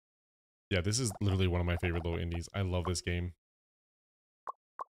Yeah, this is literally one of my favorite little indies. I love this game.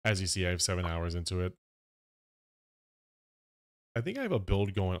 As you see, I have 7 hours into it. I think I have a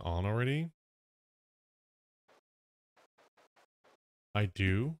build going on already. I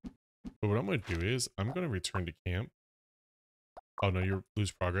do. But what I'm going to do is I'm going to return to camp. Oh no, you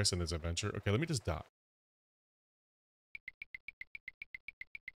lose progress in this adventure. Okay, let me just die.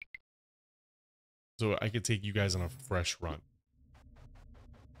 So I could take you guys on a fresh run.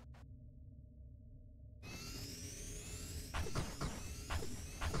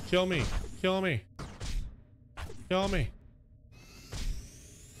 Kill me! Kill me! Kill me!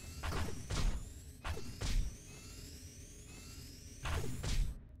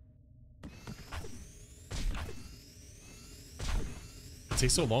 It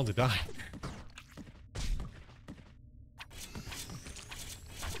takes so long to die.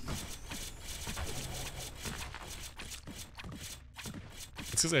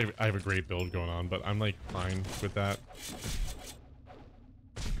 It's because I have a great build going on, but I'm like fine with that.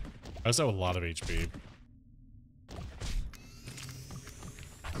 I also have a lot of HP.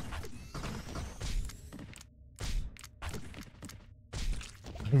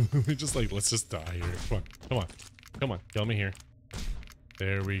 We just like, let's just die here. Come on, come on, come on, kill me here.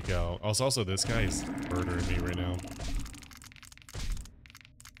 There we go. Also, this guy is murdering me right now.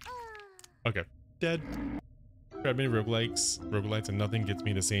 Okay, dead. Grab many roguelites, and nothing gets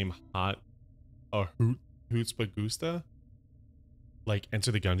me the same hot hoots but gusta. Like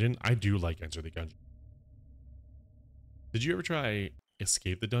Enter the Gungeon. I do like Enter the Gungeon. Did you ever try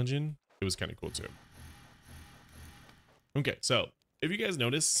Escape the Dungeon? It was kind of cool too. Okay, so if you guys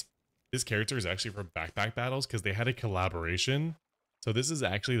notice, this character is actually from Backpack Battles because they had a collaboration. So this is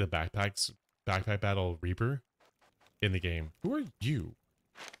actually the Backpack Battle Reaper in the game. Who are you?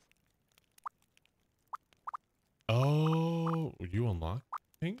 Oh, you unlock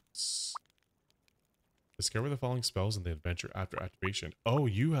things? Discover the following spells in the adventure after activation. Oh,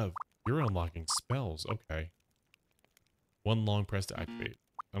 you're unlocking spells. Okay. One long press to activate.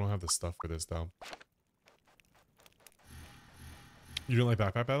 I don't have the stuff for this though. You don't like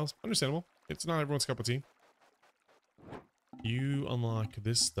backpack battles? Understandable. It's not everyone's cup of tea. You unlock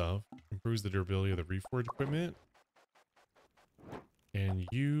this stuff. Improves the durability of the reforged equipment. And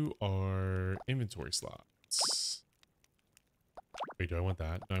you are inventory slots. Wait, do I want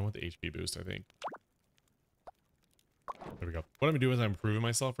that? No, I want the HP boost, I think. There we go. What I'm doing is I'm improving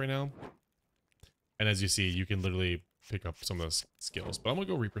myself right now. And as you see, you can literally pick up some of those skills. But I'm going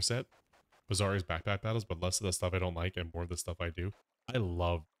to go Reaper set. Bazaar is backpack battles, but less of the stuff I don't like and more of the stuff I do. I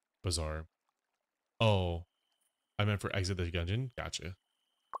love Bazaar. Oh, I meant for Exit the Gungeon. Gotcha.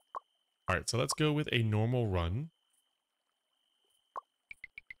 Alright, so let's go with a normal run.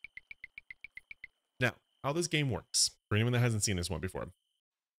 Now, how this game works, for anyone that hasn't seen this one before,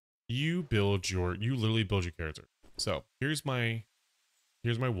 you literally build your character. So here's my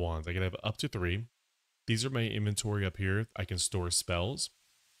wands. I can have up to 3. These are my inventory up here. I can store spells.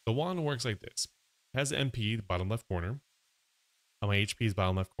 The wand works like this. It has the MP, the bottom left corner. My HP is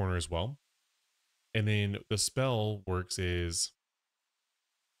bottom left corner as well. And then the spell works is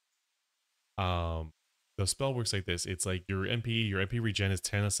the spell works like this. It's like your MP regen is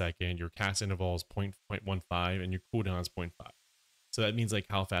 10 a second, your cast interval is 0.15, and your cooldown is 0.5. So that means like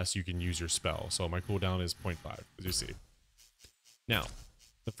how fast you can use your spell. So my cooldown is 0.5, as you see. Now,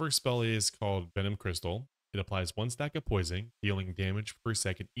 the first spell is called Venom Crystal. It applies 1 stack of poison, dealing damage per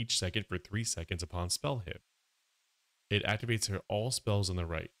second each second for 3 seconds upon spell hit. It activates all spells on the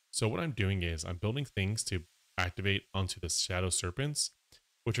right. So what I'm doing is I'm building things to activate onto the Shadow Serpents,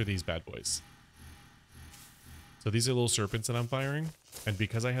 which are these bad boys. So these are little serpents that I'm firing, and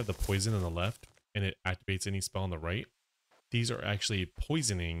because I have the poison on the left and it activates any spell on the right, these are actually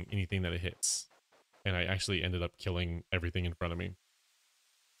poisoning anything that it hits. And I actually ended up killing everything in front of me.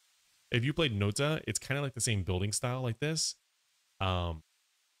 If you played Nota, it's kind of like the same building style like this,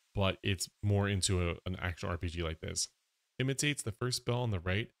 but it's more into an actual RPG like this. Imitates the first spell on the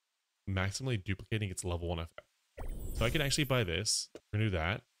right, maximally duplicating its level 1 effect. So I can actually buy this, renew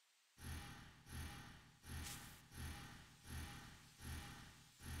that.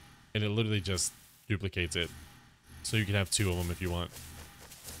 And it literally just duplicates it. So you can have 2 of them if you want.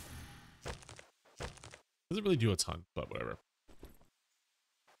 Doesn't really do a ton, but whatever.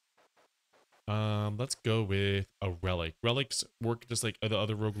 Let's go with a relic. Relics work just like the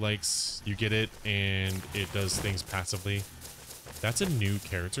other roguelikes. You get it and it does things passively. That's a new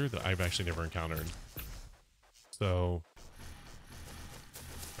character that I've actually never encountered. So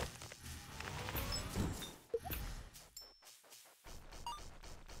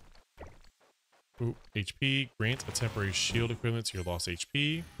ooh, HP grants a temporary shield equivalent to your lost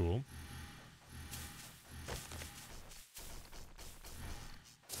HP. Cool.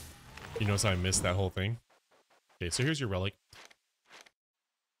 You notice how I missed that whole thing? Okay, so here's your relic.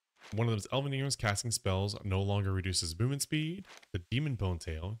 One of those elven heroes casting spells no longer reduces movement speed. The Demon Bone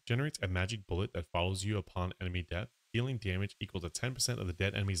Tail generates a magic bullet that follows you upon enemy death, dealing damage equal to 10% of the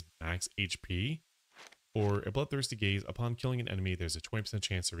dead enemy's max HP. Or a Bloodthirsty Gaze, upon killing an enemy, there's a 20%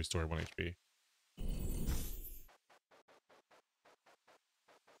 chance to restore 1 HP.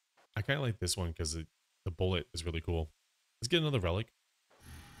 I kind of like this one because the bullet is really cool. Let's get another relic.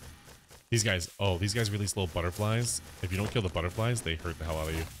 These guys release little butterflies. If you don't kill the butterflies, they hurt the hell out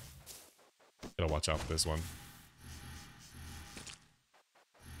of you. Gotta watch out for this one.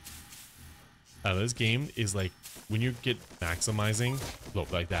 This game is like when you get maximizing.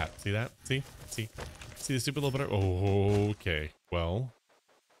 Look, like that. See that? See the stupid little butter. Oh, okay. Well,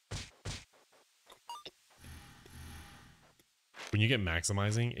 when you get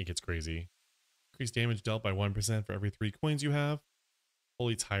maximizing, it gets crazy. Increase damage dealt by 1% for every 3 coins you have.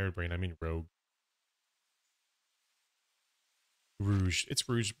 Holy tired brain. I mean rogue. Rouge. It's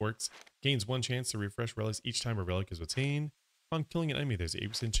Rouge works. Gains 1 chance to refresh relics each time a relic is obtained. Upon killing an enemy, there's an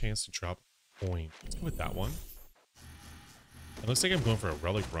 8% chance to drop a coin. Let's go with that one. It looks like I'm going for a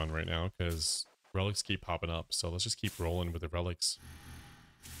relic run right now because relics keep popping up. So let's just keep rolling with the relics.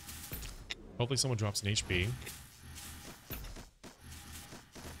 Hopefully someone drops an HP.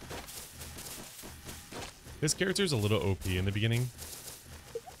 This character is a little OP in the beginning.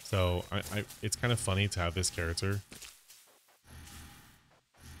 So it's kind of funny to have this character.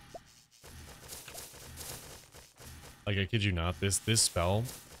 Like, I kid you not, this spell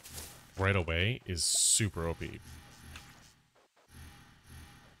right away is super OP.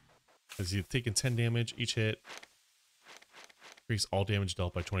 Because you've taken 10 damage each hit. Increase all damage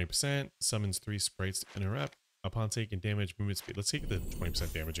dealt by 20%. Summons 3 sprites to interrupt. Upon taking damage, movement speed. Let's take the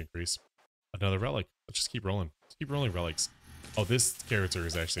 20% damage increase. Another relic. Let's just keep rolling. Let's keep rolling relics. Oh, this character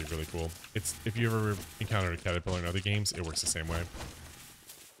is actually really cool. It's, if you ever encountered a caterpillar in other games, it works the same way.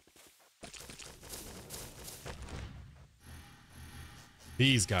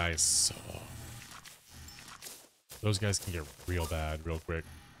 These guys, those guys can get real bad real quick.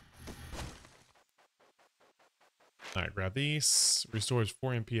 Alright, grab these. Restores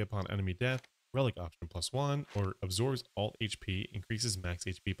 4 MP upon enemy death. Relic option +1, or absorbs all HP, increases max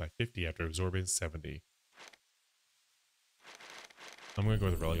HP by 50 after absorbing 70. I'm going to go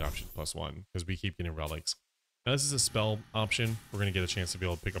with the relic option +1 because we keep getting relics. Now this is a spell option. We're going to get a chance to be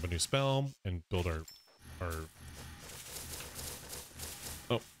able to pick up a new spell and build our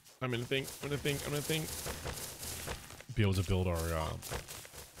oh, I'm gonna think. Be able to build our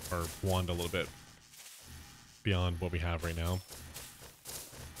wand a little bit beyond what we have right now.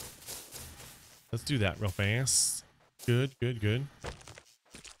 Let's do that real fast. Good. Trying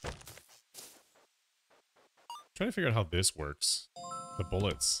to figure out how this works. The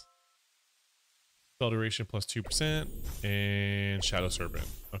bullets. Spell duration +2% and Shadow Serpent.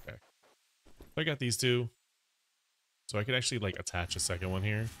 Okay. So I got these two. So I could actually like attach a second one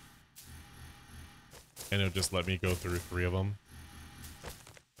here. And it'll just let me go through 3 of them.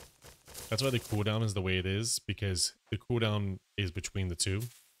 That's why the cooldown is the way it is, because the cooldown is between the 2.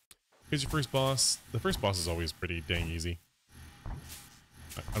 Here's your first boss. The first boss is always pretty dang easy. I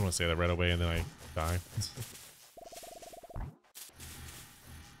don't want to say that right away and then I die.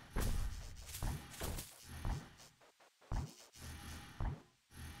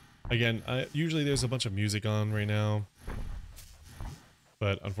 Again, usually there's a bunch of music on right now.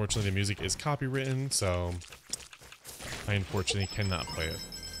 But unfortunately the music is copywritten, so I unfortunately cannot play it.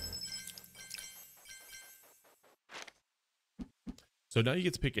 So now you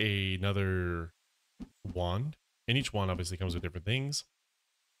get to pick another wand, and each wand obviously comes with different things.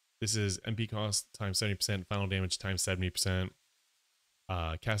 This is MP cost times 70%, final damage times 70%,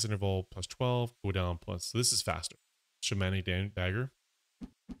 cast interval +12, cooldown plus, so this is faster. Shamanic Dagger,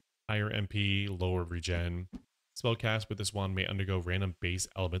 higher MP, lower regen. Spell cast with this wand may undergo random base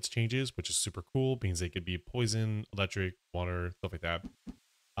elements changes, which is super cool. Means they could be poison, electric, water, stuff like that.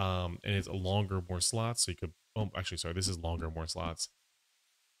 And it's a longer, more slots. So you could, oh, actually, sorry, this is longer, more slots.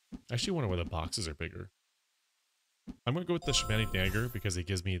 I actually wonder why the boxes are bigger. I'm going to go with the Shamanic Dagger because it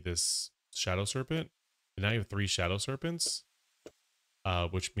gives me this Shadow Serpent. And now you have 3 Shadow Serpents,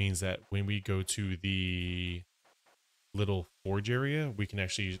 which means that when we go to the little forge area, we can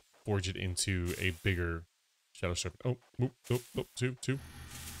actually forge it into a bigger Shadow Serpent. Oh, two.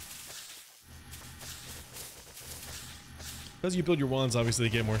 As you build your wands, obviously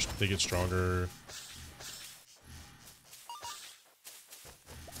they get stronger.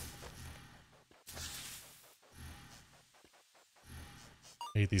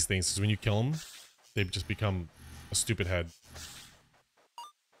 I hate these things because when you kill them, they just become a stupid head.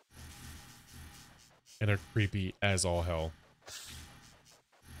 And they're creepy as all hell.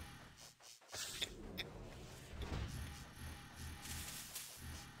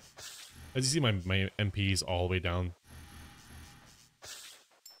 As you see, my MPs all the way down.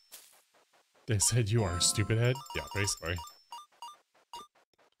 They said you are a stupid head? Yeah, basically.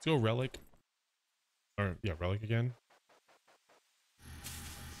 Let's go Relic. Or, yeah, Relic again.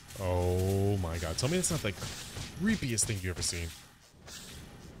 Oh my god. Tell me that's not the creepiest thing you've ever seen.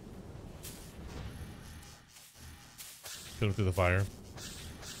 Put him through the fire.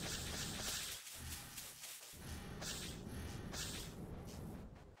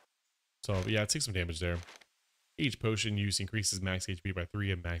 So, yeah, it takes some damage there. Each potion use increases max HP by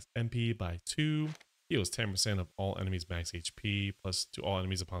 3 and max MP by 2. Heals 10% of all enemies' max HP, plus to all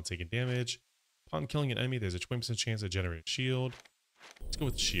enemies upon taking damage. Upon killing an enemy, there's a 20% chance to generate a shield. Let's go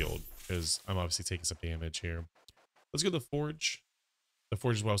with shield, because I'm obviously taking some damage here. Let's go to the Forge. The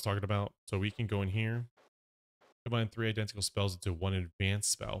Forge is what I was talking about. So we can go in here, combine 3 identical spells into 1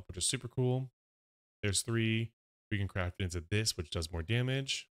 advanced spell, which is super cool. There's 3. We can craft it into this, which does more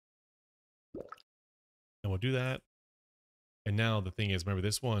damage. And we'll do that. And now the thing is, remember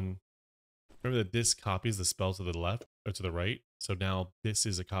this one, remember that this copies the spell to the left or to the right. So now this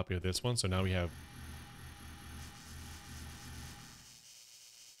is a copy of this one. So now we have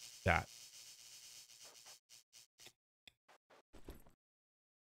that.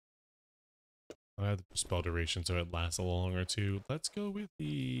 I have the spell duration so it lasts a little longer too. Let's go with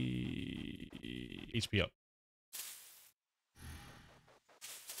the HP up.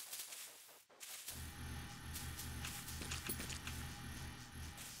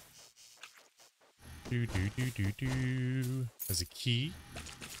 As a key.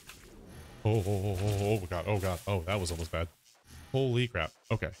 Oh god, oh god, oh, that was almost bad. Holy crap.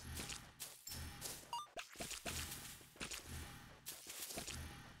 Okay.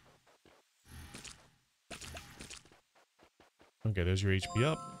 Okay, there's your HP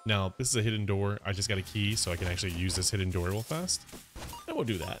up. Now, this is a hidden door. I just got a key, so I can actually use this hidden door real fast. And we'll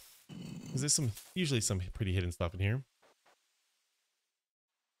do that. Because there's usually some pretty hidden stuff in here.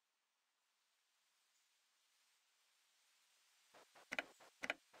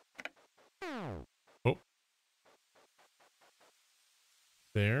 Oh.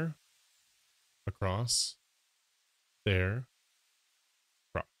 There. Across. There.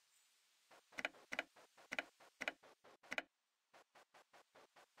 Across.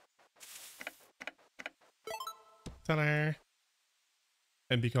 Ta-da!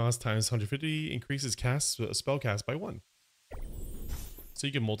 MP cost times 150 increases spell cast by 1. So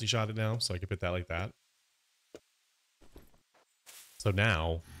you can multi-shot it now, so I can put that like that. So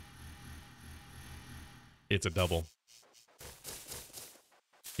now it's a double.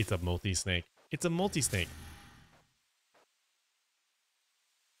 It's a multi-snake. It's a multi-snake.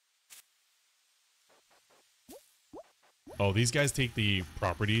 Oh, these guys take the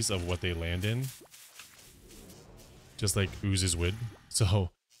properties of what they land in. Just like oozes would. So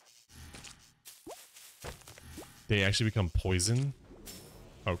they actually become poison.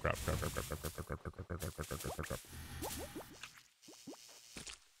 Oh crap, crap, crap, crap, crap, crap, crap, crap, crap, crap, crap, crap, crap, crap.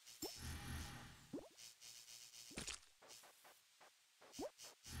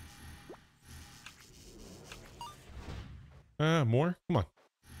 More? Come on.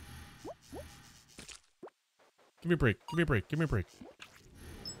 Give me a break. Give me a break. Give me a break.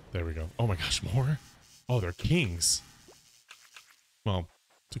 There we go. Oh my gosh, more? Oh, they're kings. Well,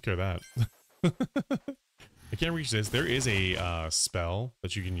 took care of that. I can't reach this. There is a spell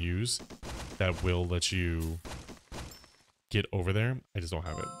that you can use that will let you get over there. I just don't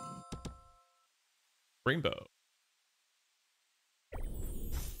have it. Rainbow.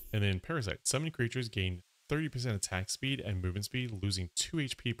 And then Parasite. Summon creatures gain 30% attack speed and movement speed, losing 2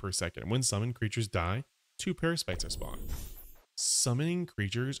 HP per second. When summoned, creatures die. 2 parasites are spawned. Summoning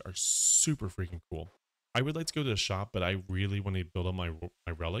creatures are super freaking cool. I would like to go to the shop, but I really want to build up my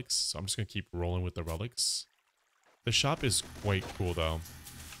relics, so I'm just going to keep rolling with the relics. The shop is quite cool, though.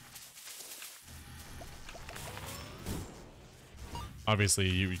 Obviously,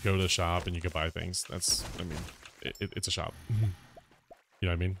 you go to the shop and you can buy things. That's, I mean, it's a shop. You know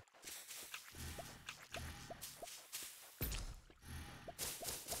what I mean?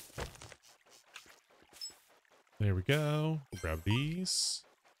 There we go. We'll grab these.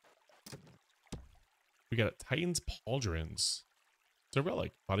 We got Titan's Pauldrons. It's a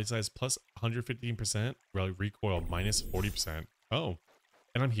relic. Body size plus 115%. Relic recoil minus 40%. Oh,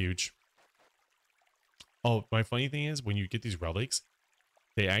 and I'm huge. Oh, my funny thing is when you get these relics,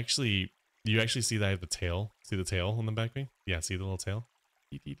 you actually see that I have the tail. See the tail on the back of me? Yeah, see the little tail?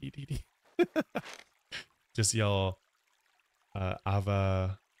 Just yell,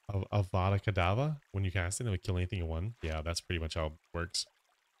 Ava Avada Kedavra. When you cast it, it'll kill anything in one. Yeah, that's pretty much how it works.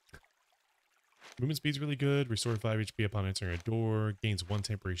 Movement speed's really good. Restore 5 HP upon entering a door. Gains 1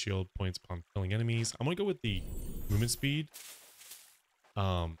 temporary shield points upon killing enemies. I'm gonna go with the movement speed.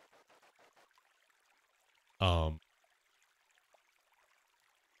 Um.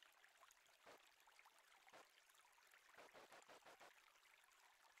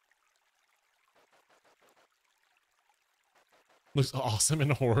 Looks awesome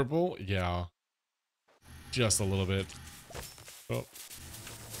and horrible. Yeah. Just a little bit. Oh.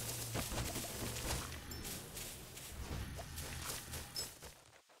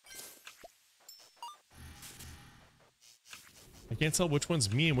 I can't tell which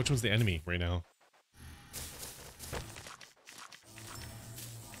one's me and which one's the enemy right now.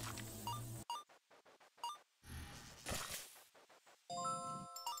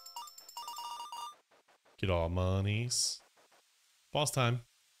 Get all monies. Boss time.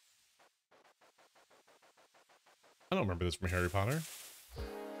 I don't remember this from Harry Potter. Why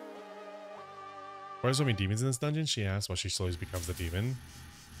are there so many demons in this dungeon? She asks while she slowly becomes the demon.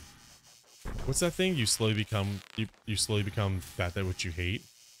 What's that thing? You slowly become you slowly become that which you hate.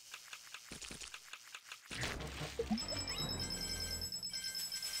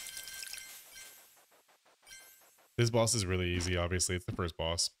 This boss is really easy, obviously. It's the first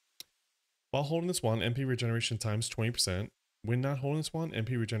boss. While holding this wand, MP regeneration times 20%. When not holding this wand,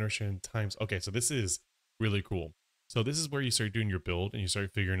 MP regeneration times... Okay, so this is really cool. So this is where you start doing your build and you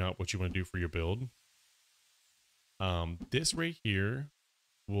start figuring out what you want to do for your build. This right here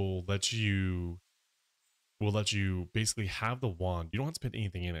will let you basically have the wand. You don't have to put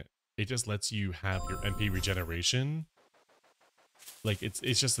anything in it. It just lets you have your MP regeneration. Like it's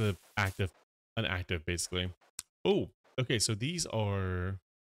just an active basically. Oh, okay, so these are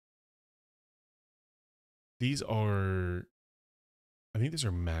I think these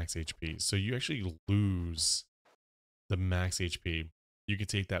are max HP. So you actually lose the max HP. You can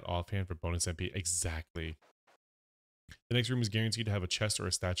take that offhand for bonus MP. Exactly. The next room is guaranteed to have a chest or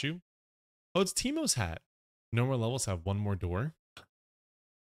a statue. Oh, it's Teemo's hat. Normal levels have one more door.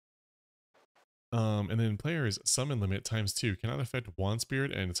 And then players summon limit ×2 cannot affect wand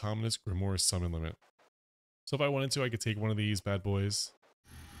spirit and autonomous grimoire summon limit. So if I wanted to, I could take one of these bad boys.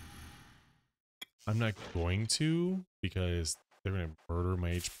 I'm not going to because they're going to murder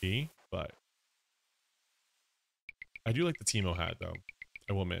my HP, but I do like the Teemo hat though.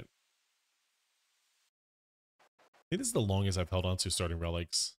 I will admit. I think this is the longest I've held on to starting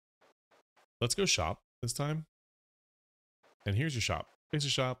relics. Let's go shop this time. And here's your shop. Here's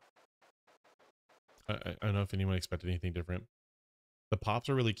your shop. I don't know if anyone expected anything different. The pops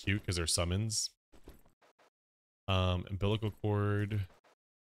are really cute because they're summons. Umbilical cord.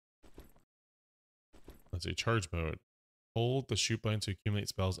 Let's say charge mode. Hold the shoot button to accumulate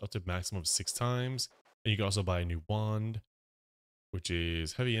spells up to maximum of 6 times. And you can also buy a new wand, which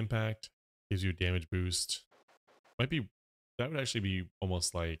is heavy impact. Gives you a damage boost. That would actually be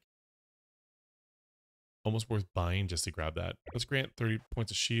almost worth buying just to grab that. Let's grant 30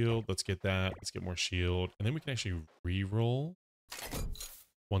 points of shield. Let's get that. Let's get more shield. And then we can actually re-roll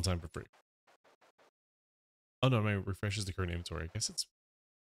 1 time for free. Oh no, my refreshes the current inventory. I guess it's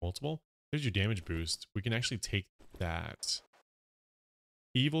multiple. There's your damage boost. We can actually take that.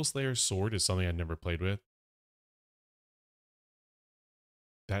 Evil Slayer's sword is something I've never played with.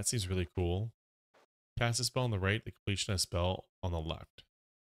 That seems really cool. Cast a spell on the right, the completion of a spell on the left.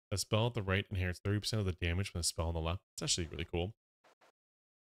 A spell at the right inherits 30% of the damage from a spell on the left. It's actually really cool.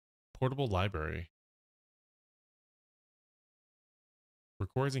 Portable library.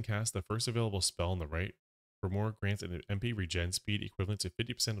 Records and casts the first available spell on the right. For more, grants an MP regen speed equivalent to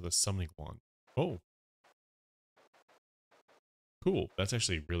 50% of the summoning wand. Oh. Cool. That's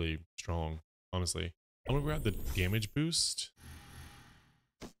actually really strong, honestly. I'm going to grab the damage boost.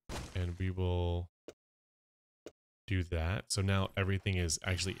 And we will do that. So now everything is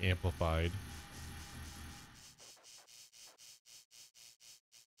actually amplified.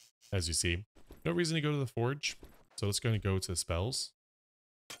 As you see. No reason to go to the forge. So let's go to the spells.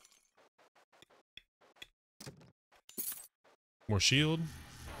 More shield.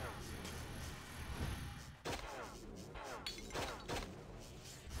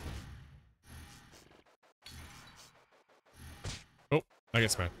 Oh, I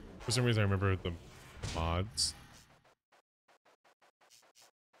get smacked. For some reason I remember the mods.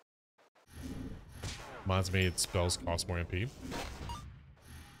 Mods made spells cost more MP.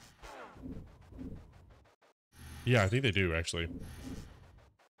 Yeah, I think they do, actually.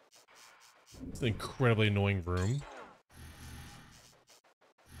 It's an incredibly annoying room.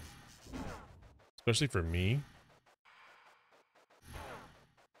 Especially for me.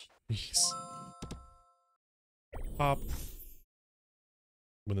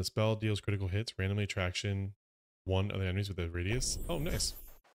 When the spell deals critical hits, randomly attraction one of the enemies with a radius. Oh, nice.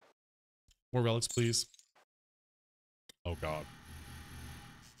 More relics, please. Oh, God.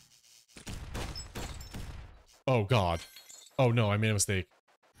 Oh, God. Oh, no, I made a mistake.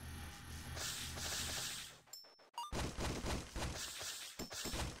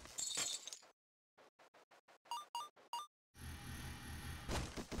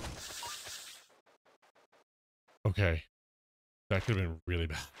 Okay. That could have been really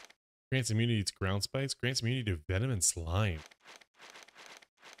bad. Grants immunity to ground spikes. Grants immunity to venom and slime.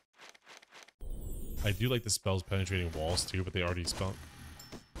 I do like the spells penetrating walls too, but they already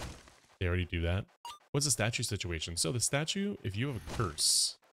They already do that. What's the statue situation? So the statue, if you have a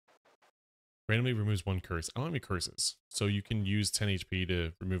curse, randomly removes one curse. I don't have any curses. So you can use 10 HP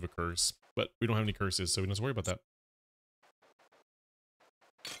to remove a curse, but we don't have any curses, so we don't have to worry about that.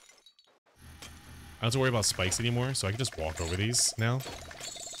 I don't have to worry about spikes anymore, so I can just walk over these now.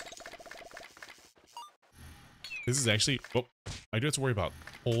 This is actually... Oh, I do have to worry about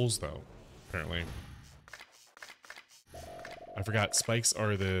holes, though, apparently. I forgot. Spikes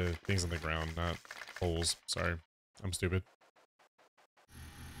are the things on the ground, not holes. Sorry. I'm stupid.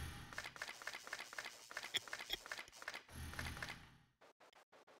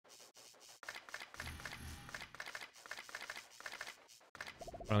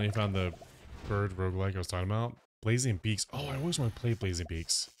 Finally found the bird roguelike I was talking about. Blazing Beaks. Oh, I always want to play Blazing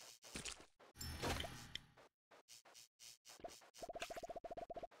Beaks.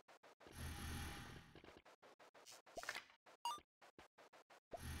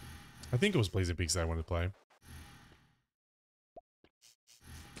 I think it was Blazing Beaks that I wanted to play.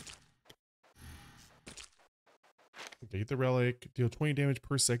 Okay, get the relic. Deal 20 damage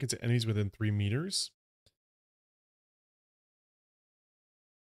per second to enemies within 3 meters.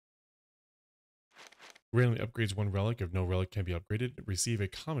 Randomly upgrades one relic. If no relic can be upgraded, receive a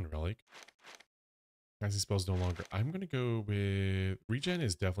common relic. Casting spells no longer. I'm going to go with... Regen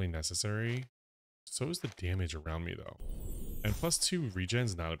is definitely necessary. So is the damage around me, though. And +2 regen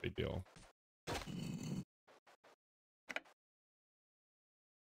is not a big deal.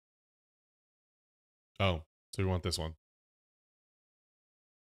 Oh, so we want this one.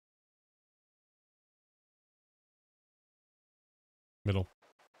 Middle.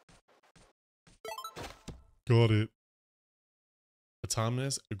 Got it.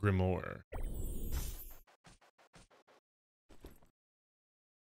 Autonomous Grimoire.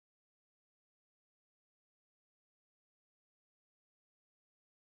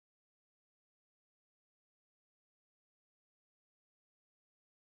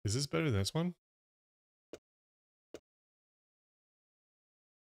 Is this better than this one?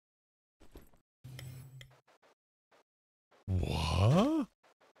 What?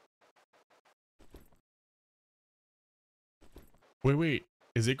 Wait.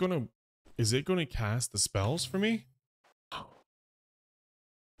 Is it gonna cast the spells for me?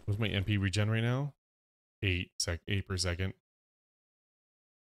 What's my MP regen right now? 8 per second.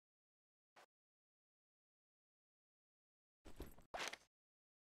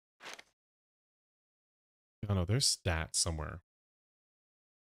 Oh no, there's stats somewhere.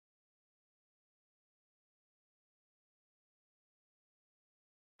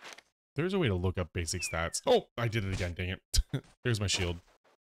 There's a way to look up basic stats. Oh, I did it again, dang it. There's my shield.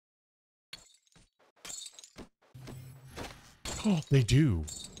 Oh, they do.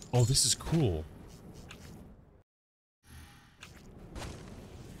 Oh, this is cool.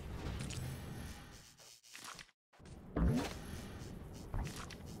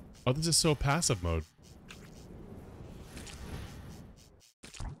 Oh, this is so passive mode.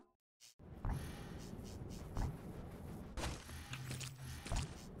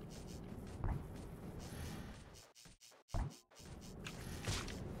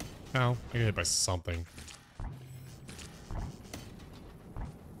 Ow, I got hit by something.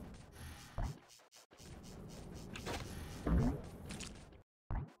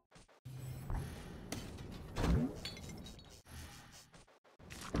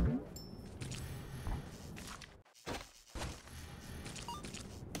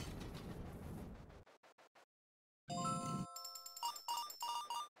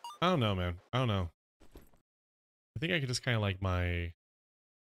 I don't know, man. I don't know. I think I could just kind of like my...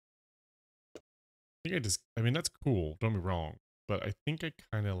 I mean, that's cool, don't be wrong. But I think I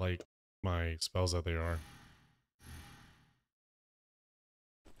kind of like my spells that they are.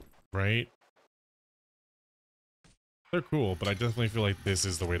 Right? They're cool, but I definitely feel like this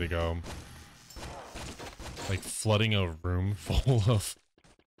is the way to go. Like flooding a room full of...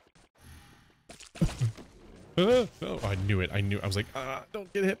 Oh, I knew it. I was like,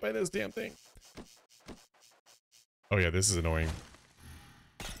 don't get hit by this damn thing. Oh yeah, this is annoying.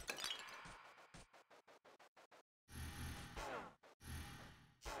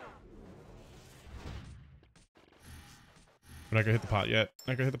 We're not gonna hit the pot yet.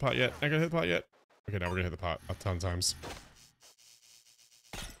 Not gonna hit the pot yet. Not gonna hit the pot yet. Okay, now we're gonna hit the pot a ton of times.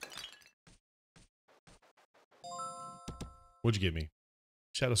 What'd you give me?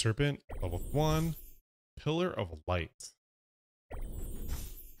 Shadow Serpent, level 1. Pillar of Light.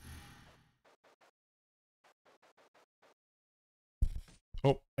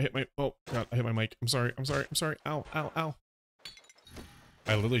 Oh, I hit my, oh god, I hit my mic. I'm sorry, I'm sorry, I'm sorry. Ow, ow, ow.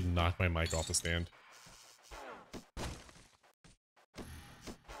 I literally knocked my mic off the stand.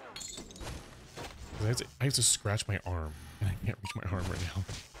 I have to scratch my arm, and I can't reach my arm right now.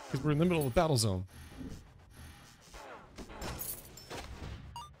 Because we're in the middle of a battle zone.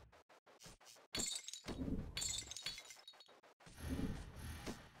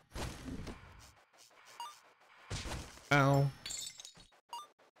 Ow.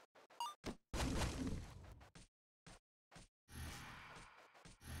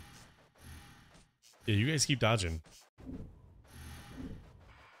 Yeah, you guys keep dodging.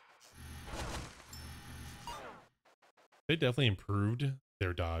 They definitely improved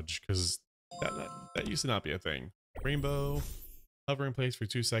their dodge, because that used to not be a thing. Rainbow, hover in place for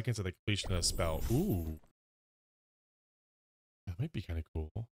 2 seconds at the completion of a spell. Ooh. That might be kind of cool.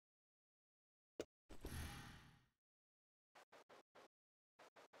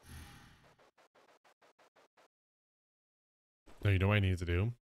 No, you know what I need to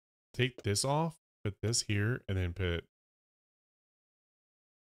do? Take this off, put this here, and then put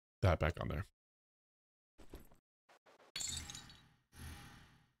that back on there.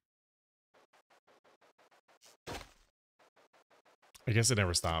 I guess it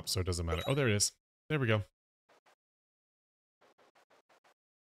never stops, so it doesn't matter. Oh, there it is. There we go.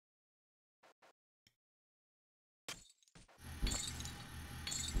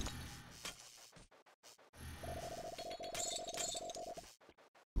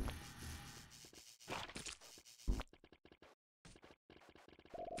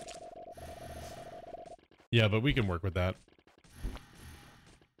 Yeah, but we can work with that.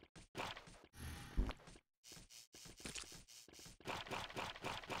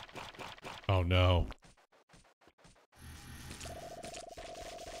 Oh no.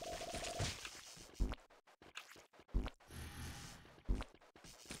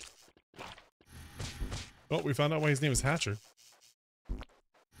 Oh, we found out why his name is Hatcher.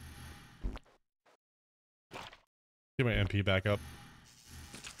 Get my MP back up.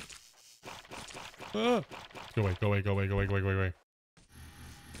 Ah! Go away, go away, go away, go away, go away, go away.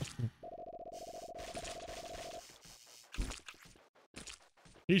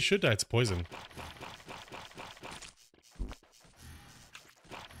 He should die to poison.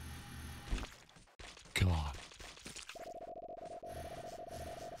 God.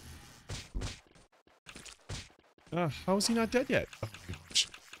 How is he not dead yet? Oh my gosh.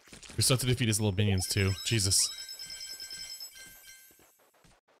 We still have to defeat his little minions too. Jesus.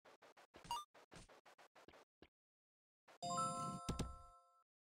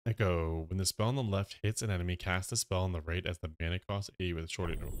 Echo. When the spell on the left hits an enemy, cast a spell on the right as the mana cost 80 with a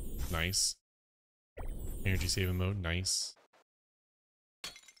short interval. Nice. Energy saving mode. Nice.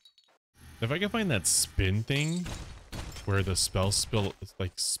 If I can find that spin thing where the spell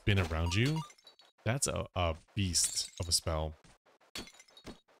like spin around you, that's a beast of a spell.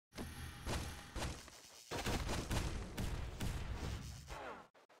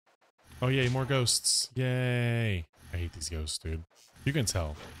 Oh yay, more ghosts. Yay. I hate these ghosts, dude. You can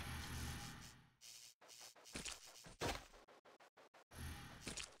tell.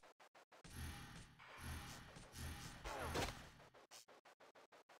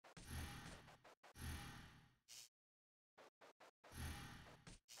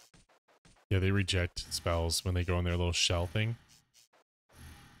 Yeah, they reject spells when they go in their little shell thing.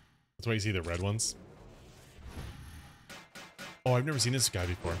 That's why you see the red ones. Oh, I've never seen this guy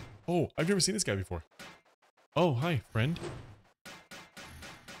before. Oh, I've never seen this guy before. Oh, hi, friend.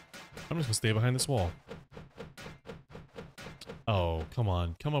 I'm just gonna stay behind this wall. Oh, come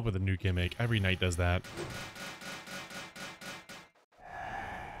on. Come up with a new gimmick. Every knight does that.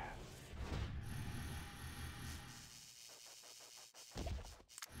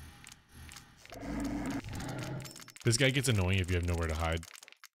 This guy gets annoying if you have nowhere to hide.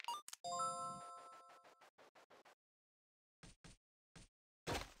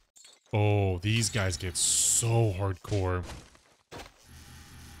 Oh, these guys get so hardcore.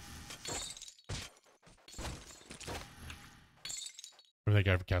 Remember that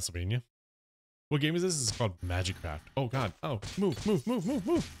guy from Castlevania? What game is this? This is called Magicraft. Oh god. Oh, move, move, move, move,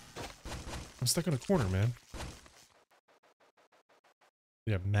 move. I'm stuck in a corner, man.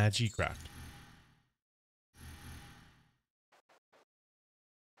 Yeah, Magicraft.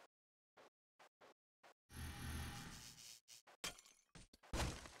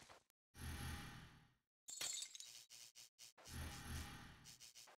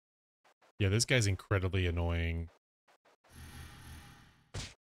 Yeah, this guy's incredibly annoying.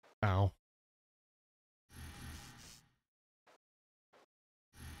 Ow.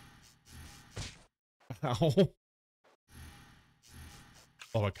 Ow.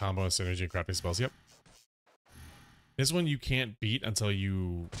 All about combo and synergy and crafting spells. Yep. This one you can't beat until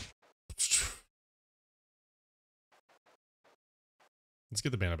you... Let's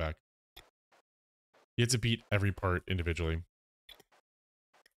get the mana back. You have to beat every part individually.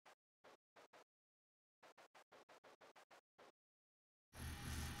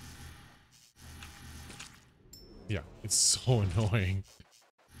 Yeah, it's so annoying.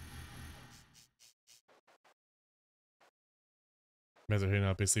 Meds are hitting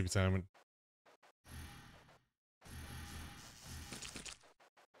up, it's sleepy time.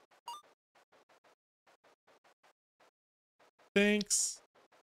 Thanks.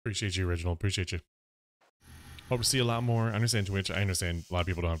 Appreciate you, Original. Appreciate you. Hope to see a lot more. I understand Twitch. I understand a lot of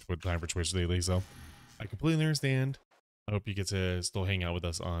people don't have to put time for Twitch lately, so I completely understand. I hope you get to still hang out with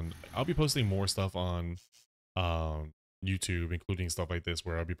us on... I'll be posting more stuff on YouTube, including stuff like this,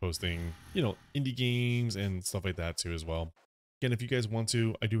 where I'll be posting, you know, indie games and stuff like that too as well. Again, if you guys want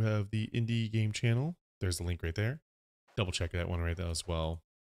to, I do have the indie game channel. There's the link right there. Double check that one right there as well.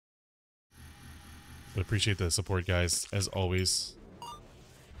 But appreciate the support, guys, as always.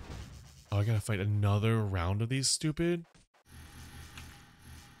 Oh, I gotta fight another round of these, stupid.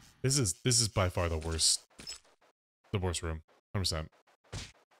 This is by far the worst room. 100%.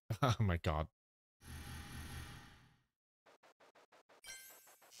 Oh my god.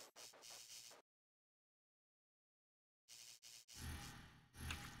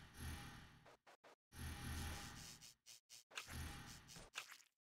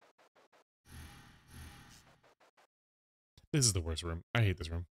 This is the worst room. I hate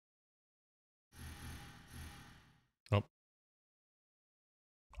this room. Oh.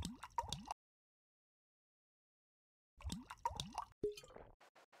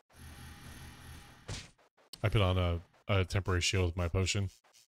 I put on a temporary shield with my potion.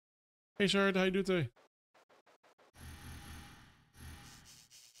 Hey Shard, how you doing today?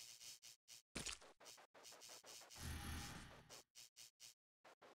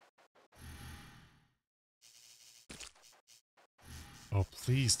 Oh,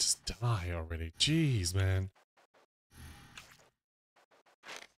 please just die already. Jeez, man.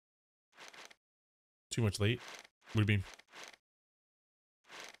 Too much late? What do you mean?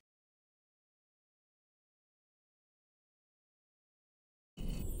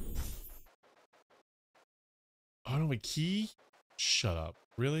 Oh, no, a key? Shut up.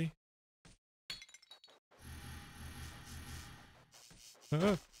 Really?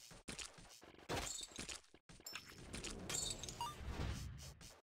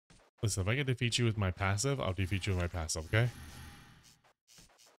 Listen, if I can defeat you with my passive, I'll defeat you with my passive, okay?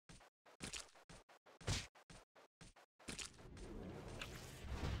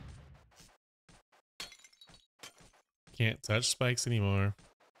 Can't touch spikes anymore.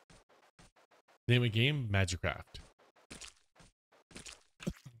 Name a game, Magicraft.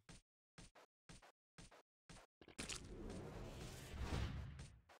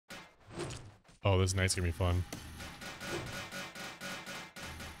 Oh, this night's gonna be fun.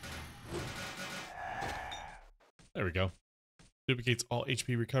 There we go. Duplicates all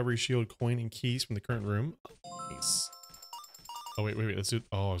HP recovery, shield, coin, and keys from the current room. Nice. Oh, wait. Let's do...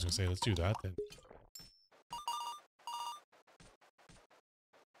 Oh, I was gonna say, let's do that then.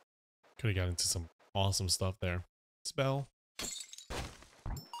 Could have got into some awesome stuff there. Spell.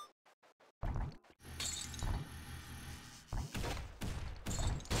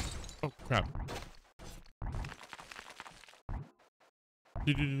 Oh, crap.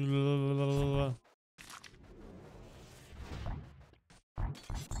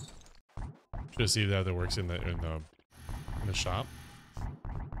 Should see that that works in the shop.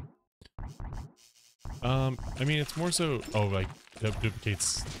 I mean, it's more so... Oh, like,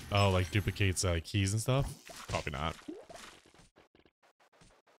 duplicates... Oh, like, duplicates keys and stuff? Probably not.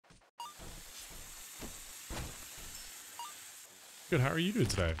 Good, how are you doing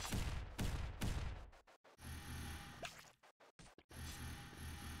today?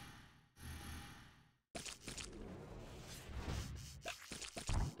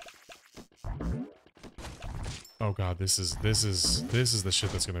 Oh god, this is the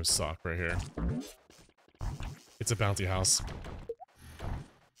shit that's gonna suck right here. It's a bounty house.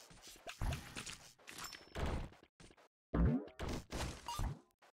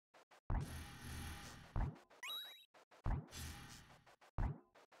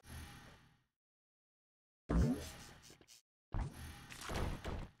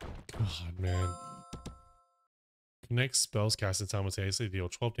 God, man. Next spells casted simultaneously deal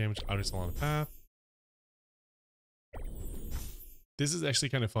 12 damage to objects along the path. This is actually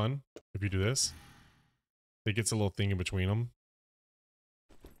kind of fun if you do this. It gets a little thing in between them.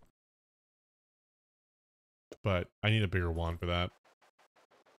 But I need a bigger wand for that.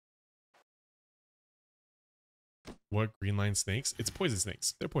 What green line snakes? It's poison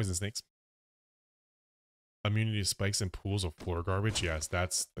snakes. They're poison snakes. Immunity to spikes and pools of floor garbage. Yes,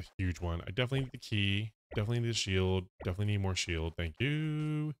 that's a huge one. I definitely need the key. Definitely need the shield. Definitely need more shield. Thank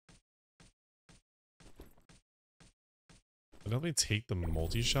you. I'll definitely take the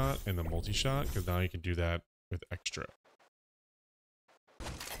multi-shot and the multi-shot because now you can do that with extra.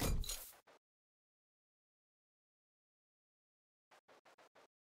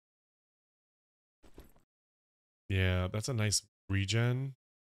 Yeah, that's a nice regen.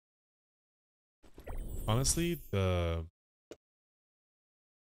 Honestly, I'll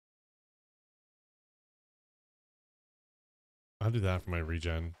do that for my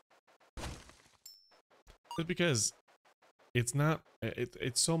regen. Just because it's not,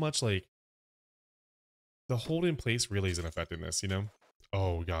 it's so much like the hold in place really isn't affecting this, you know?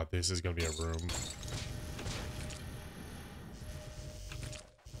 Oh god, this is gonna be a room.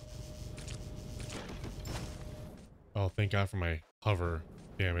 Oh, thank god for my hover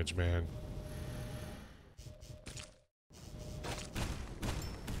damage, man.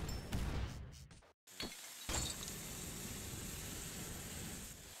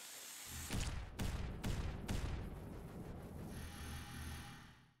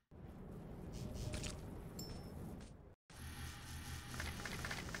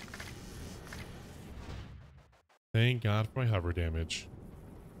 Thank god for my hover damage.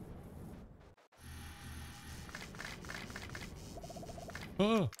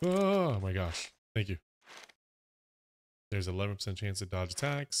 Oh my gosh. Thank you. There's 11% chance to dodge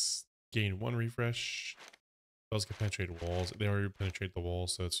attacks. Gain 1 refresh. Spells can penetrate walls. They already penetrate the wall,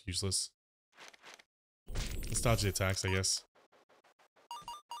 so it's useless. Let's dodge the attacks, I guess.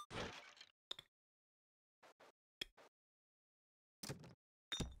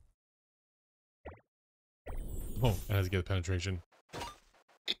 Oh, I had to get the penetration.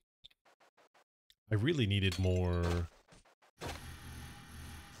 I really needed more...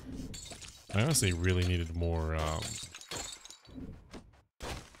 I honestly really needed more,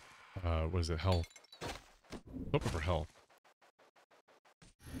 what is it, health? Hoping for health.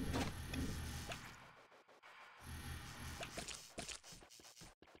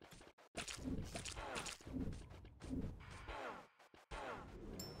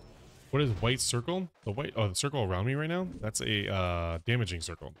 What is white circle? The white, oh, the circle around me right now? That's a, damaging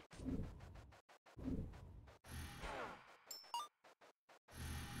circle.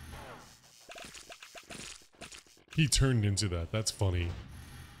 He turned into that. That's funny.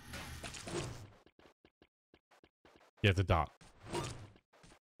 Yeah, the dot.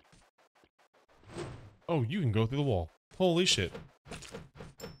 Oh, you can go through the wall. Holy shit.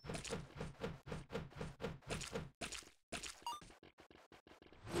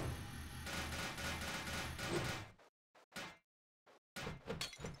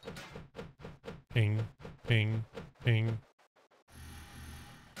 Ping, ping, ping.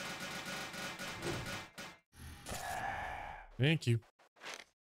 Thank you.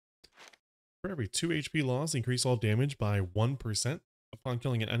 For every 2 HP loss, increase all damage by 1%. Upon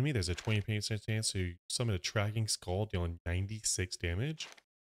killing an enemy, there's a 20% chance to summon a tracking skull dealing 96 damage.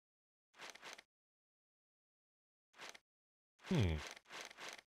 Big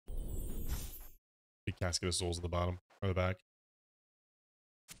casket of souls at the bottom, or the back.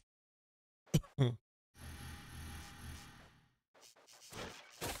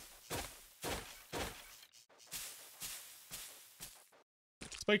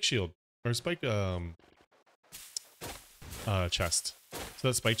 Spike shield, or spike, chest. So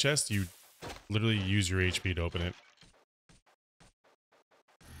that spike chest, you literally use your HP to open it.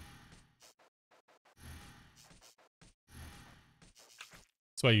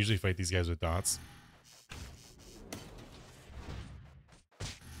 That's why I usually fight these guys with dots.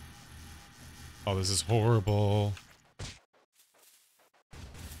 Oh, this is horrible.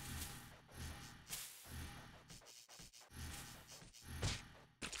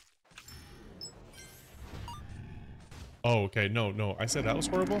 Oh, okay. No, no. I said that was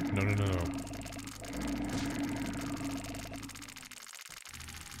horrible? No, no, no, no.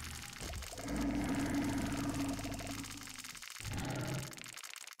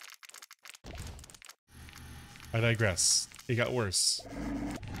 I digress. It got worse.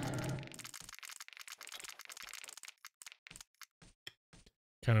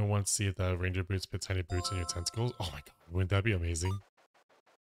 Kind of want to see if the ranger boots put tiny boots in your tentacles. Oh my god, wouldn't that be amazing?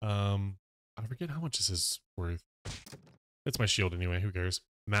 I forget how much this is worth. It's my shield anyway, who cares?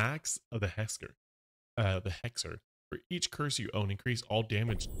 Max of the Hexer. The Hexer. For each curse you own, increase all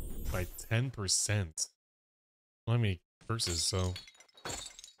damage by 10%. Well, I mean, curses, so...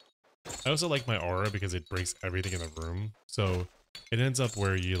 I also like my aura because it breaks everything in the room. So it ends up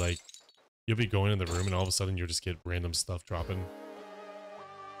where you like, you'll be going in the room and all of a sudden you'll just get random stuff dropping.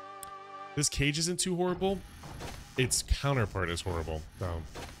 This cage isn't too horrible. Its counterpart is horrible. So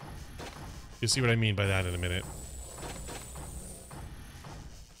you'll see what I mean by that in a minute.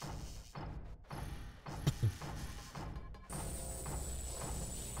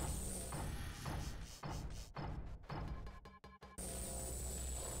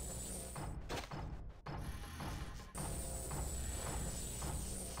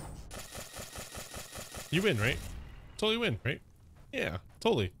 You win, right? Totally win, right? Yeah,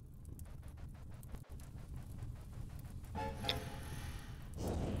 totally.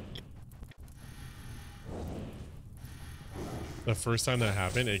 The first time that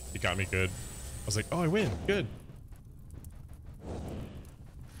happened, it got me good. I was like, oh, I win. Good.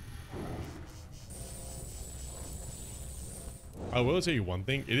 I will tell you one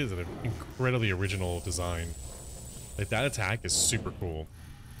thing. It is an incredibly original design. Like, that attack is super cool.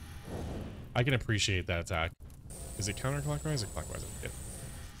 I can appreciate that attack. Is it counterclockwise or clockwise? Yeah.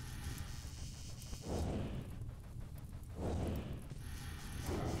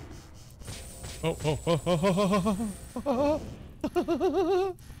 Oh, oh, oh, oh, oh, oh,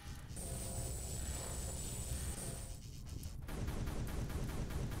 oh.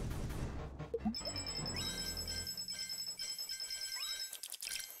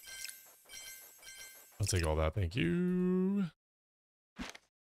 I'll take all that, thank you.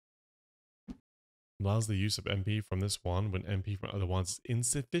 Allows the use of MP from this wand when MP from other wands is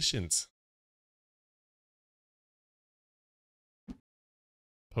insufficient.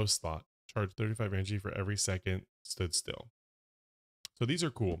 Post slot. Charge 35 energy for every second stood still. So these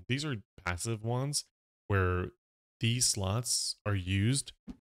are cool. These are passive ones where these slots are used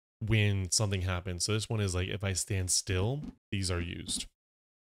when something happens. So this one is like, if I stand still, these are used.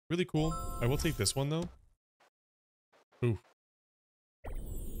 Really cool. I will take this one though. Ooh.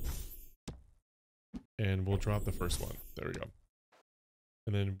 And we'll drop the first one. There we go.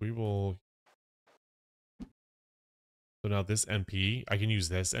 And then we will... So now this MP, I can use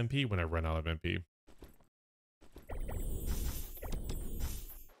this MP when I run out of MP.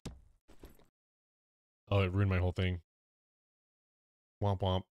 Oh, it ruined my whole thing. Womp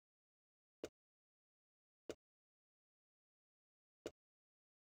womp.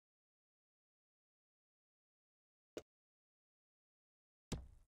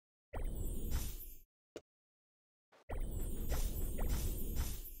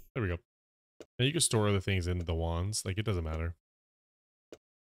 There we go. Now you can store other things in the wands. Like, it doesn't matter.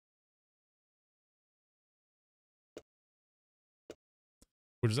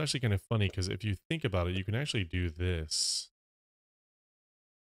 Which is actually kind of funny, because if you think about it, you can actually do this.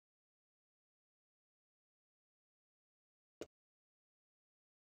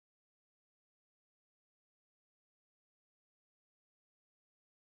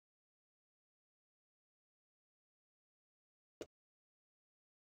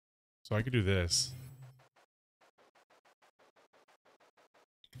 So I could do this.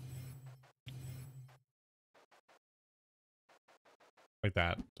 Like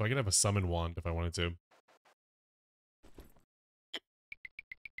that. So I could have a summon wand if I wanted to.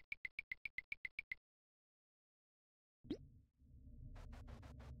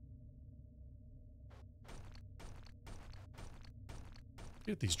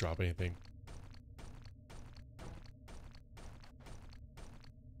 Get these drop anything.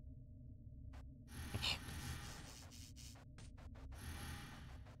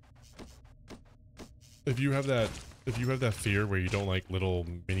 If you have that fear where you don't like little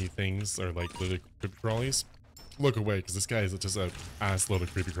mini things or like little creepy crawlies, look away, because this guy is just an ass load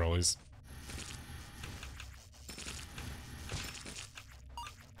of creepy crawlies.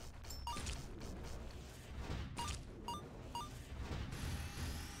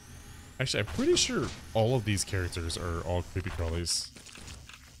 Actually, I'm pretty sure all of these characters are all creepy crawlies.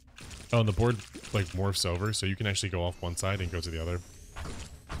 Oh, and the board like morphs over, so you can actually go off one side and go to the other.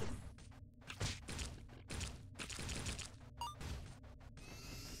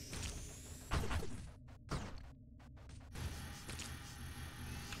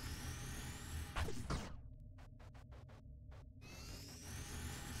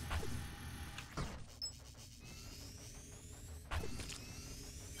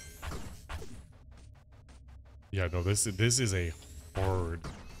 Yeah, no, this is a hard.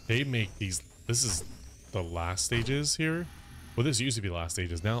 They make these. This is the last stages here. Well, this used to be last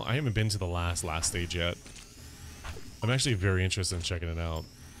stages. Now I haven't been to the last stage yet. I'm actually very interested in checking it out.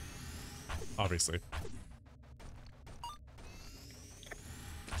 Obviously.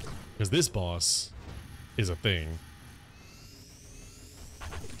 Because this boss is a thing.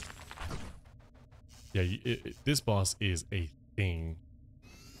 Yeah, this boss is a thing.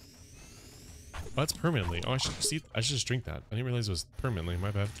 Oh, that's permanently. Oh, I should just drink that. I didn't realize it was permanently.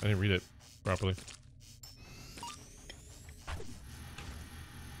 My bad. I didn't read it properly.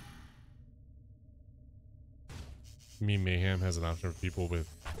 Mayhem has an option for people with...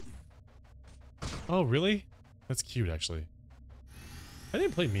 Oh, really? That's cute, actually. I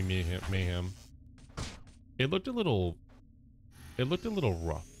didn't play Mayhem. It looked a little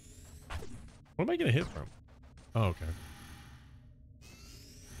rough. What am I gonna hit from? Oh, okay.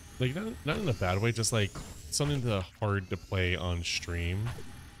 Like, not in a bad way, just like something that's hard to play on stream.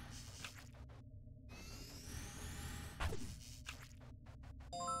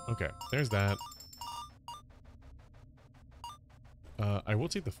 Okay, there's that. I will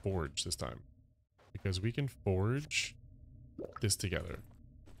take the forge this time, because we can forge this together.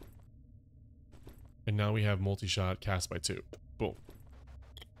 And now we have multi-shot cast by 2. Boom.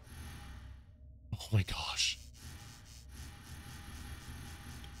 Oh my gosh.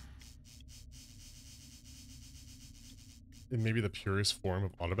 And maybe the purest form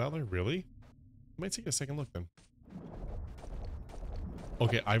of auto battler? Really? I might take a second look then.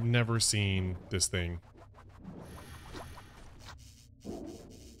 Okay, I've never seen this thing.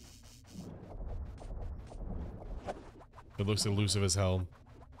 It looks elusive as hell.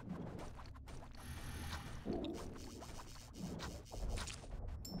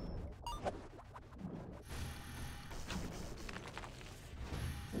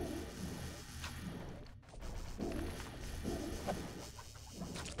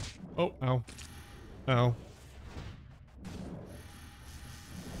 Oh, ow. Ow.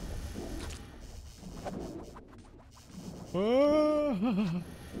 Ah.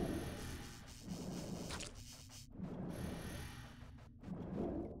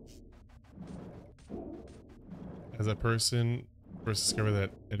 As a person first discover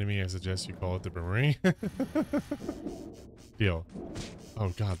that enemy, I suggest you call it the boomerang. Deal. Oh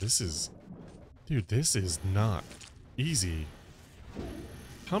god, this is... Dude, this is not easy.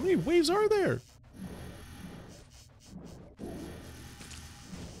 How many waves are there?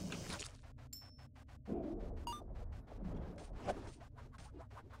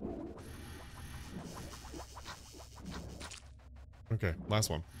 Okay, last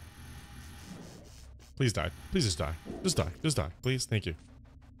one. Please die. Please just die. Just die. Just die. Please. Thank you.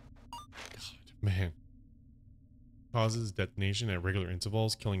 God, man. Causes detonation at regular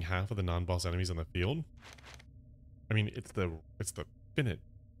intervals, killing half of the non-boss enemies on the field. I mean, it's the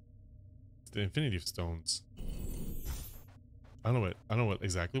infinity stones. I don't know what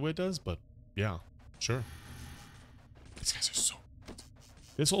exactly what it does, but yeah, sure. These guys are so...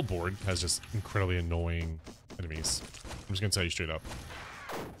 This whole board has just incredibly annoying enemies. I'm just gonna tell you straight up.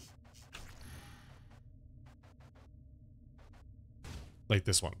 Like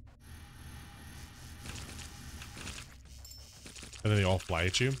this one. And then they all fly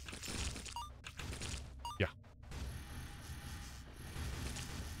at you. Yeah.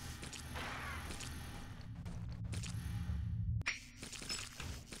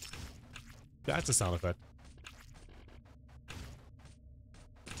 That's a sound effect.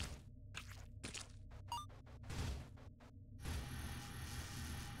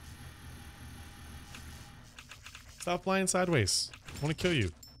 Stop flying sideways. I want to kill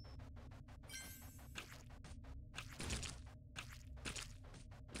you.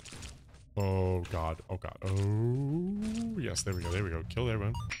 Oh god. Oh god. Oh yes, there we go. There we go. Kill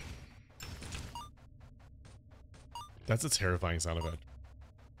everyone. That's a terrifying sound effect.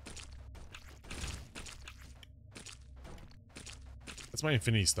 That's my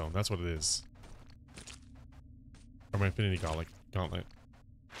infinity stone. That's what it is. Or my infinity gauntlet.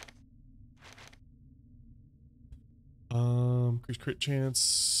 Increase crit chance.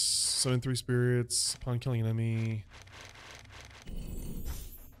 Summon 3 spirits upon killing an enemy.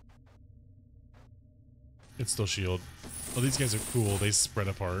 It's still shield. Oh, these guys are cool. They spread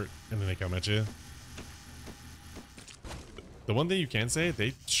apart and then they come at you. The one thing you can say,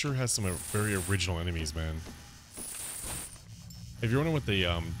 they sure has some very original enemies, man. If you're wondering what the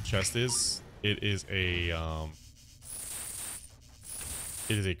chest is, it is a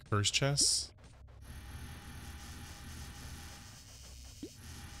curse chest.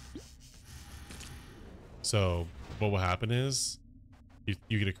 So what will happen is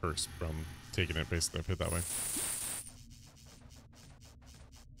you get a curse from taking it, basically. I put it that way.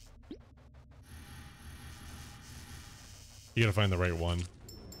 You gotta find the right one.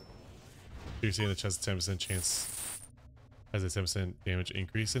 You're saying the chest 10% chance Has a 7% damage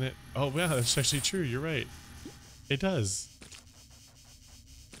increase in it. Oh, yeah, that's actually true. You're right. It does.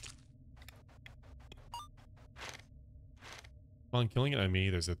 Upon killing an enemy,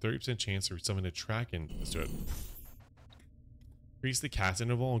 there's a 30% chance to summon a Kraken. Let's do it. Increase the cast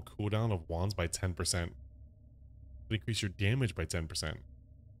interval and cooldown of wands by 10%. Increase your damage by 10%.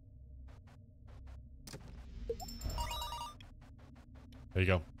 There you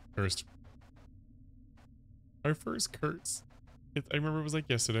go. Cursed. Our first curse. I remember it was like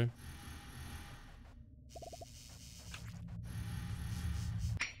yesterday.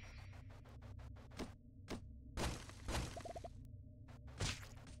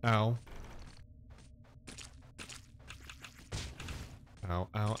 Ow. Ow,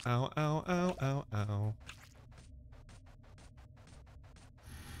 ow, ow, ow, ow, ow, ow.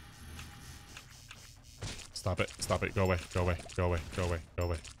 Stop it. Stop it. Go away. Go away. Go away. Go away. Go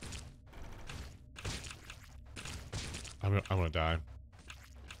away. I'm gonna die.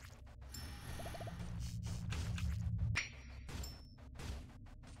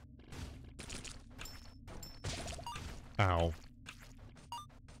 Ow.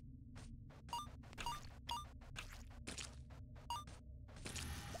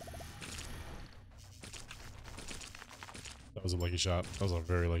 That was a lucky shot. That was a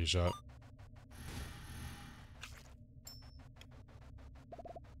very lucky shot.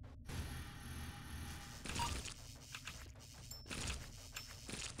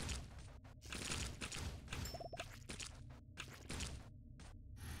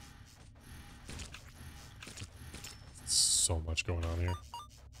 So much going on here.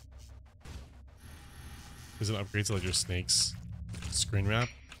 Is it an upgrade to like your snake's screen wrap?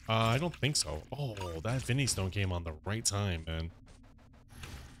 I don't think so. Oh, that Infinity Stone came on the right time, man.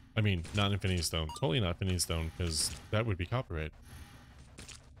 I mean, not Infinity Stone. Totally not Infinity Stone, because that would be copyright.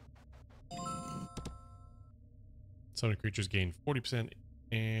 Some creatures gain 40%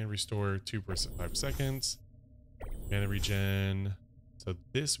 and restore 2 per 5 seconds. Mana regen. So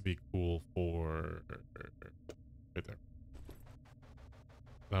this would be cool for right there.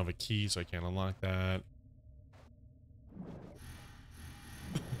 I don't have a key, so I can't unlock that.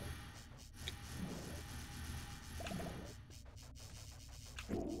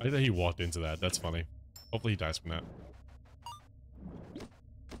 I think he walked into that. That's funny. Hopefully he dies from that.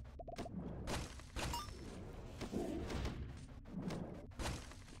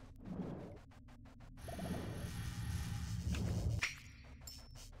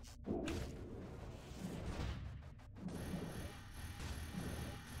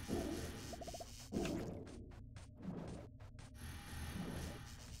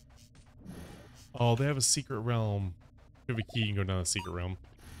 Oh, they have a secret realm. If you have a key, you can go down the secret realm.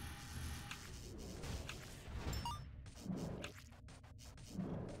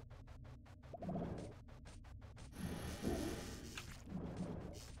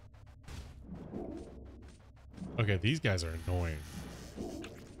 Okay, these guys are annoying.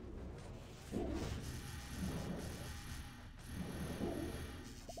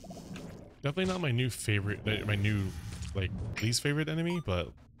 Definitely not my new favorite, my new, like, least favorite enemy,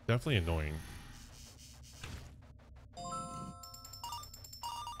 but definitely annoying.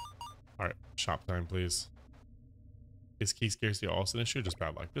 Alright, shop time, please. Is key scarcity also an issue? Just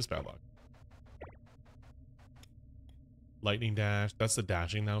bad luck. Just bad luck. Lightning dash. That's the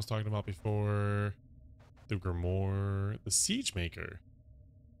dashing that I was talking about before. The Grimoire. The Siege Maker.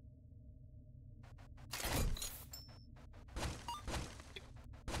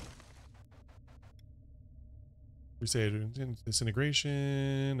 Crusader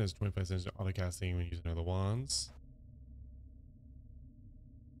Disintegration. There's 25 cents auto casting when using other wands.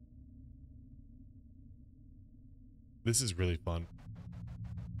 This is really fun.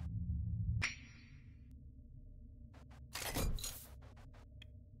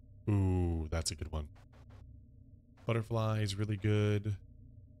 Ooh, that's a good one. Butterfly is really good.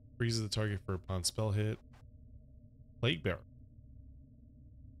 Freezes the target for upon spell hit. Plague Bearer.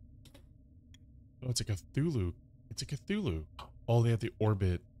 Oh, it's a Cthulhu. It's a Cthulhu. Oh, they have the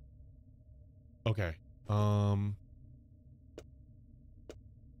orbit. Okay.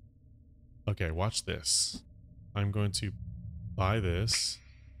 Okay, watch this. I'm going to buy this.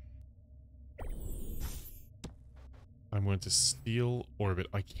 I'm going to steal orbit.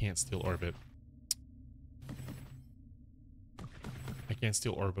 I can't steal orbit. I can't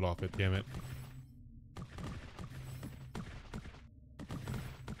steal orbit off it, damn it.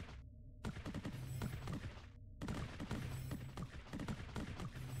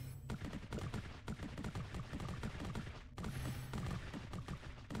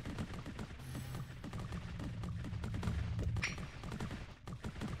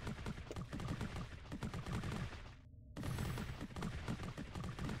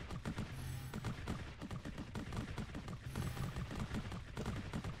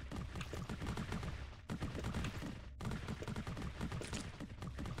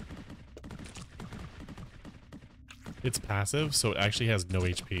 It's passive, so it actually has no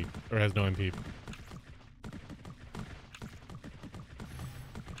HP, or has no MP.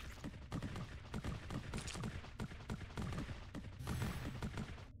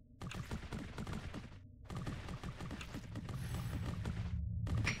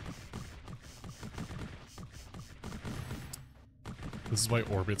 This is why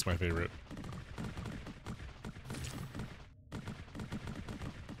Orbit's my favorite.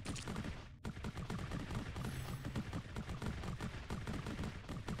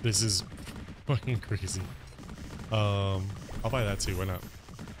 This is fucking crazy. I'll buy that too, why not?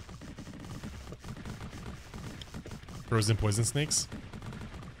 Frozen poison snakes?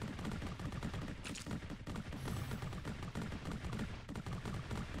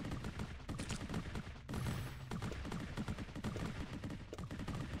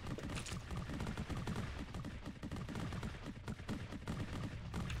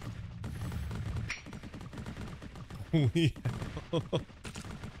 Holy hell.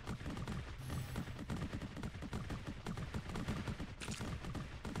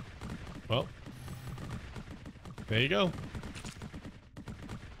 Well, there you go.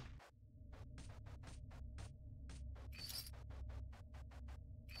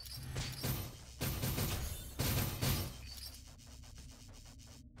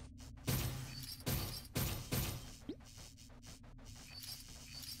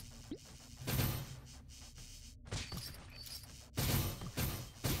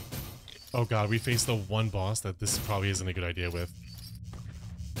 Oh god, we faced the one boss that this probably isn't a good idea with.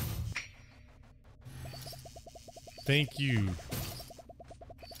 Thank you.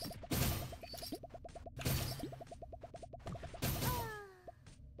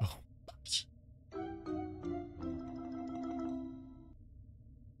 Oh gosh.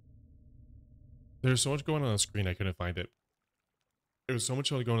 There's so much going on the screen, I couldn't find it. There was so much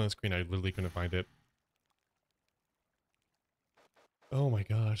going on the screen, I literally couldn't find it. Oh my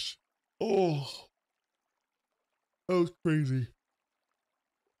gosh. Oh. That was crazy.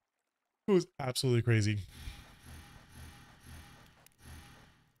 It was absolutely crazy.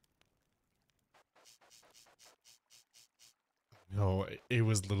 No, it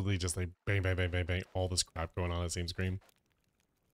was literally just like bang, bang, bang, bang, bang, all this crap going on the same screen.